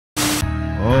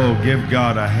Oh, give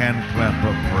God a hand clap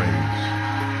of praise.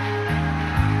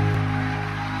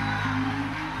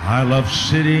 I love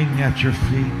sitting at your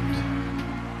feet.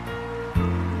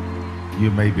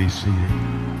 You may be seated.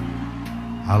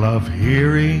 I love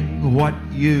hearing what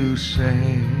you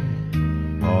say.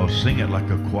 Oh, sing it like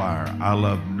a choir. I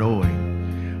love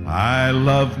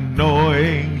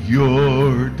knowing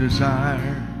your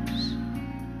desires.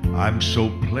 I'm so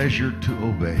pleasured to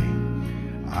obey.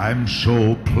 I'm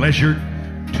so pleasured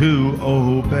to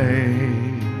obey.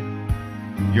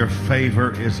 Your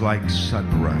favor is like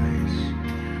sunrise.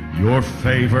 Your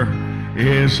favor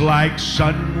is like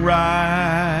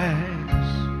sunrise.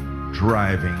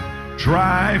 Driving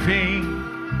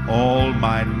all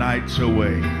my nights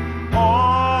away.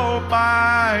 All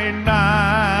my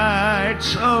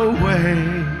nights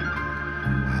away.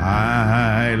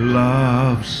 I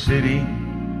love sitting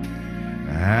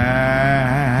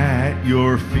at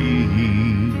your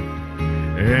feet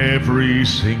every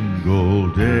single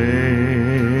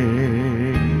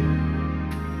day.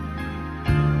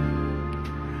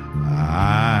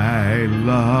 I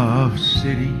love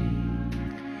sitting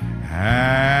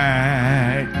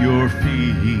at your feet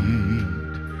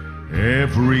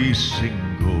every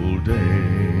single day.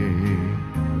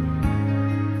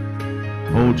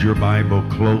 Hold your Bible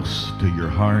close to your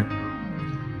heart.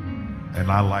 And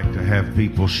I like to have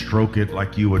people stroke it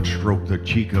like you would stroke the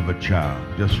cheek of a child.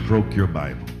 Just stroke your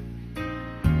Bible.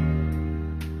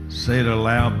 Say it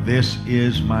aloud. This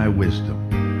is my wisdom.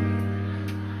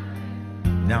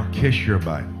 Now kiss your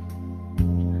Bible.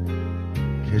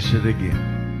 Kiss it again.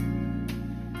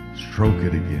 Stroke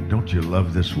it again. Don't you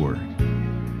love this word?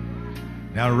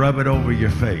 Now rub it over your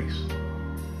face.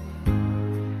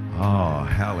 Oh,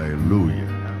 hallelujah.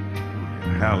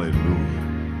 Hallelujah.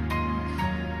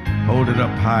 Hold it up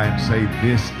high and say,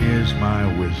 this is my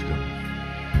wisdom.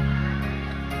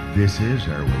 This is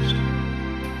our wisdom.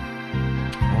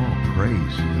 Oh,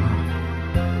 praise God.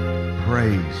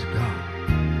 Praise God.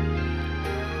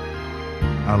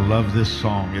 I love this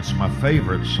song. It's my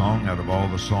favorite song out of all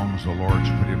the songs the Lord's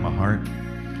put in my heart.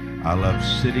 I love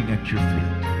sitting at your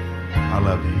feet. I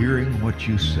love hearing what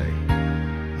you say.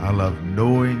 I love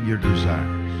knowing your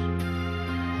desires.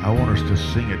 I want us to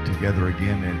sing it together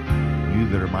again. And you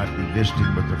that might be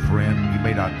visiting with a friend, you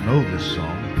may not know this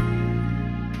song.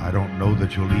 I don't know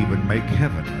that you'll even make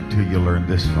heaven until you learn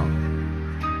this song.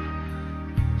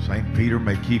 St. Peter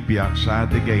may keep you outside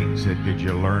the gate and said, did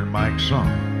you learn Mike's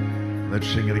song? Let's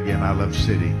sing it again. I love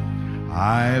sitting.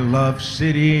 I love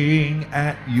sitting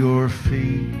at your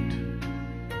feet.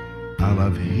 I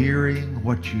love hearing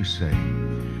what you say.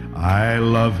 I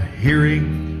love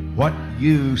hearing what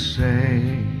you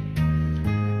say.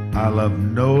 I love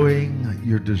knowing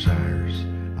your desires.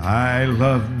 I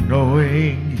love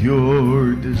knowing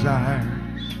your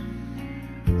desires.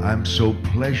 I'm so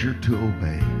pleasured to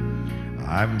obey.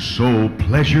 I'm so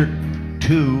pleasured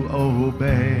to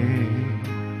obey.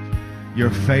 Your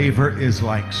favor is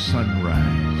like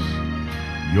sunrise.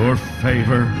 Your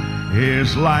favor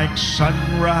is like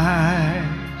sunrise.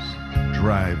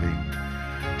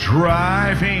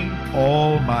 Driving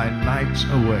all my nights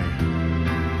away.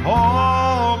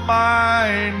 All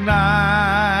my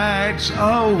nights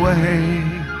away.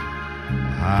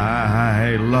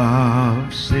 I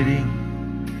love sitting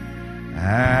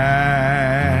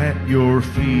at your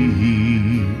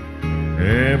feet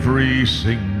every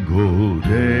single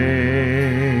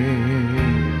day.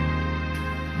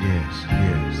 Yes,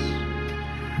 yes.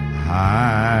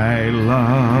 I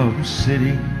love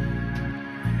sitting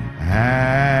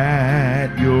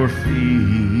at your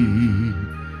feet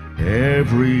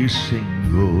every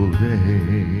single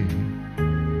day.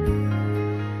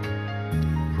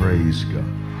 Praise God.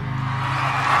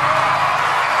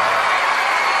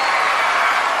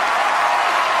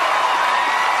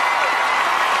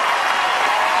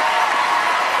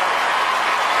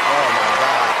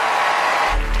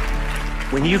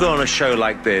 When you go on a show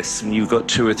like this and you've got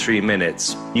 2 or 3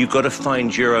 minutes, you've got to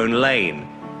find your own lane.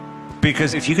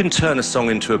 Because if you can turn a song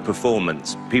into a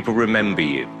performance, people remember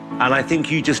you. And I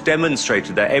think you just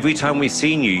demonstrated that. Every time we've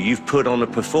seen you, you've put on a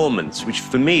performance, which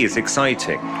for me is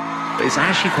exciting. But it's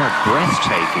actually quite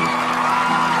breathtaking.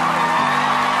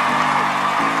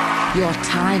 Your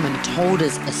time and told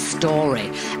us a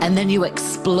story, and then you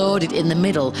exploded in the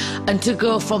middle, and to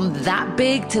go from that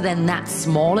big to then that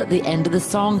small at the end of the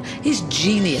song is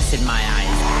genius in my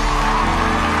eyes.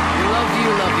 Love you,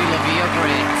 love you, love you. You're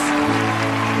great.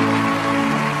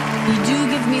 You do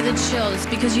give me the chills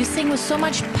because you sing with so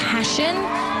much passion,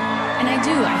 and I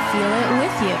feel it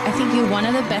with you. I think you're one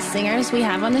of the best singers we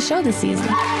have on the show this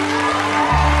season.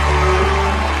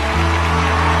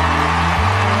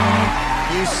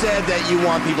 You said that you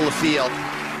want people to feel,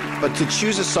 but to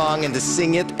choose a song and to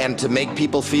sing it and to make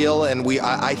people feel, and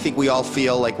I think we all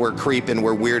feel like we're creep and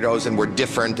we're weirdos and we're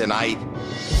different, and I,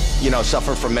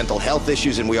 suffer from mental health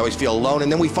issues and we always feel alone,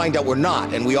 and then we find out we're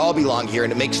not, and we all belong here,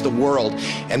 and it makes the world.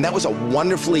 And that was a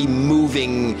wonderfully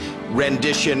moving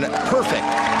rendition. Perfect.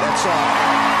 That's all.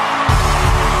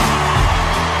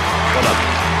 Well done.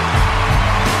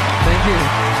 Thank you.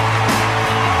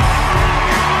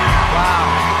 Wow.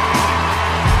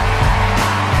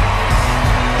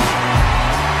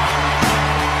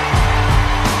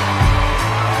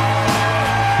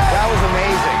 That was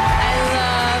amazing.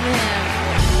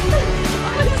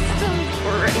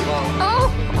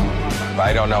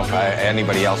 I don't know if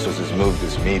anybody else was as moved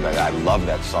as me, but I love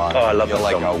that song. Oh, I love feel that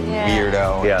like song. a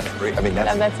weirdo. Yeah. I mean,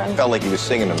 Love that song. felt like he was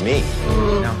singing to me.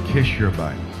 Now kiss your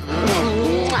Bible. You're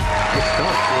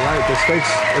right. The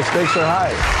stakes are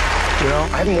high.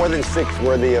 I have more than 6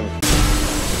 worthy of